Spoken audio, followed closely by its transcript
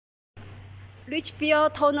Bleach fill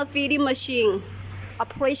toner filling machine.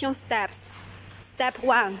 Operation steps. Step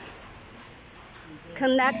 1.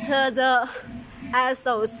 Connect the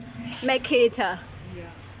axles. Make it.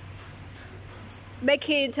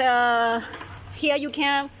 Here you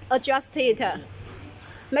can adjust it.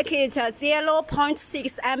 Make it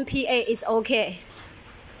 0.6 MPa is okay.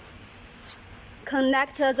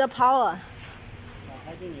 Connect the power.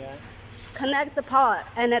 Connect the power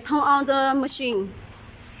and turn on the machine.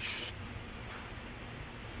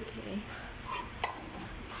 Okay.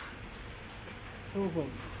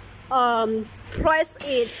 Press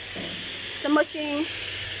it. The machine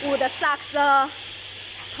would suck the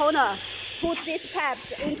toner. Put these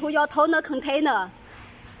pads into your toner container.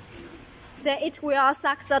 Then it will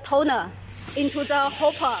suck the toner into the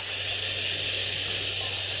hopper.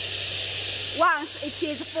 Once it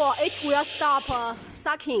is full, it will stop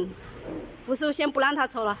sucking. 我是不是先不让它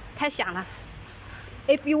抽了？太响了。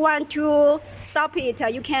If you want to stop it,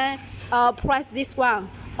 you can press this one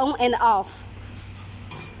on and off.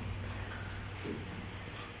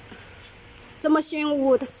 The machine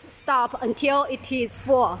would stop until it is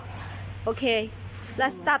full. Okay,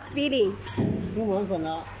 let's start filling.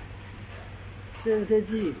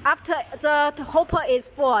 After the hopper is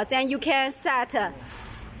full, then you can set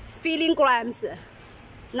filling grams.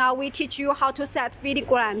 Now we teach you how to set filling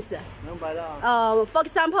grams. For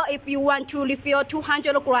example, if you want to refill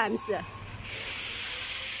 200 grams,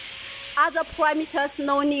 other parameters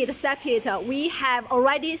no need set it. We have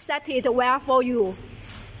already set it well for you.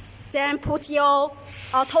 Then put your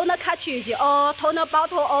toner cartridge or toner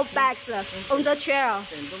bottle or bags on the chair.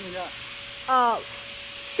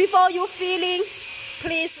 Before you filling,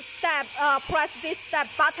 please press this step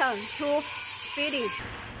button to filling.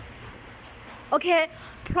 Okay,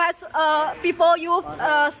 press before you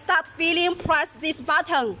start filling, press this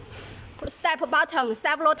button, step button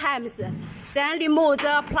several times. Then remove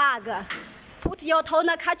the plug. Put your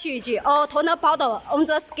toner cartridge or toner bottle on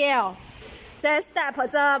the scale. Then step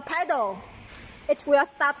the pedal. It will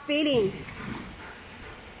start filling.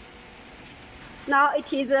 Now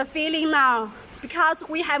it is filling now. Because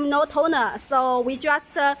we have no toner, so we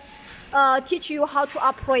just teach you how to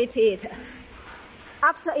operate it.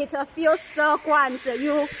 After it fills the grams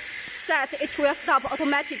you set, it will stop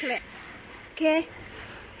automatically. Okay.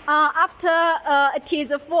 After it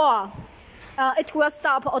is full, it will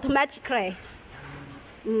stop automatically.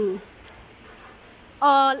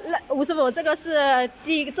 吴师傅，这个是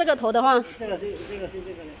这个头的话。这个是。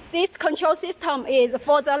This control system is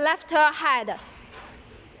for the left hand.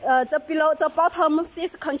 The bottom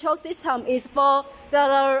control system is for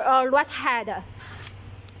the right hand.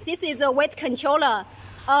 This is a weight controller.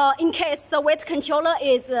 In case the weight controller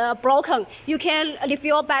is broken, you can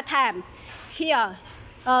refill by time. Here,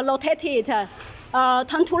 rotate it.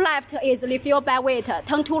 Turn to left is refill by weight.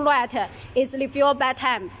 Turn to right is refill by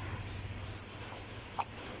time.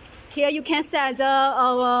 Here you can set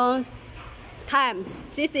the time.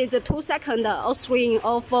 This is 2 seconds or 3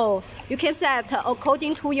 or 4. You can set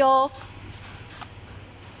according to your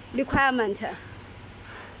requirement.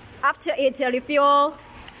 After it refill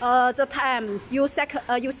the time you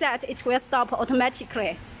set, it will stop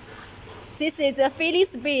automatically. This is the filling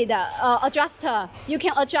speed adjuster. You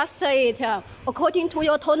can adjust it according to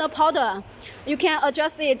your toner powder. You can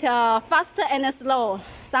adjust it faster and slow,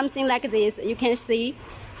 something like this. You can see.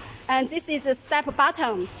 And this is the step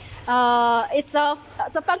button.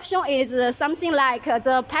 The function is something like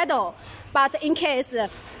the pedal, but in case,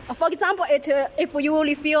 for example, if you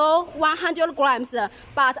refill 100 grams,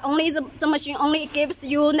 but only the machine only gives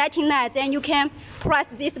you 99, then you can press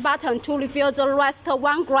this button to refill the rest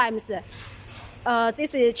 1 grams.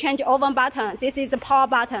 This is changeover button. This is the power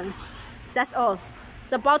button. That's all.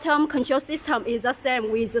 The bottom control system is the same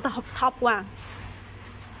with the top one.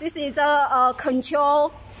 This is the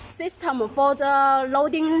control system for the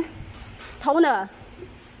loading toner.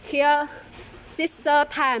 Here, this is the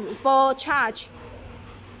time for charge.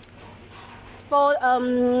 For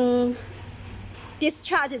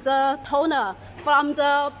discharge the toner from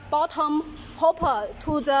the bottom hopper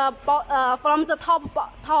to the from the top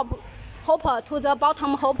hopper to the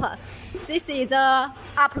bottom hopper. This is the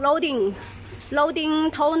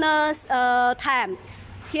loading toner time.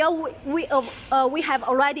 Here we have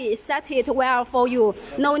already set it well for you.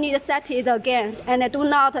 No need to set it again, and do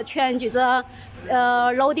not change the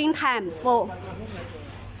loading time for.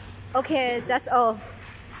 Okay, that's all.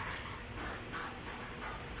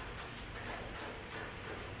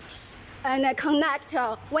 And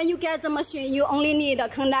connector. When you get the machine, you only need to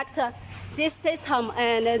connect this system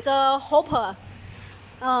and the hopper.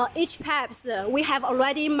 Each pipes we have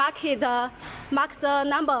already marked the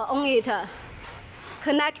number on it.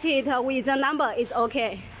 connected with the number is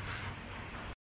okay.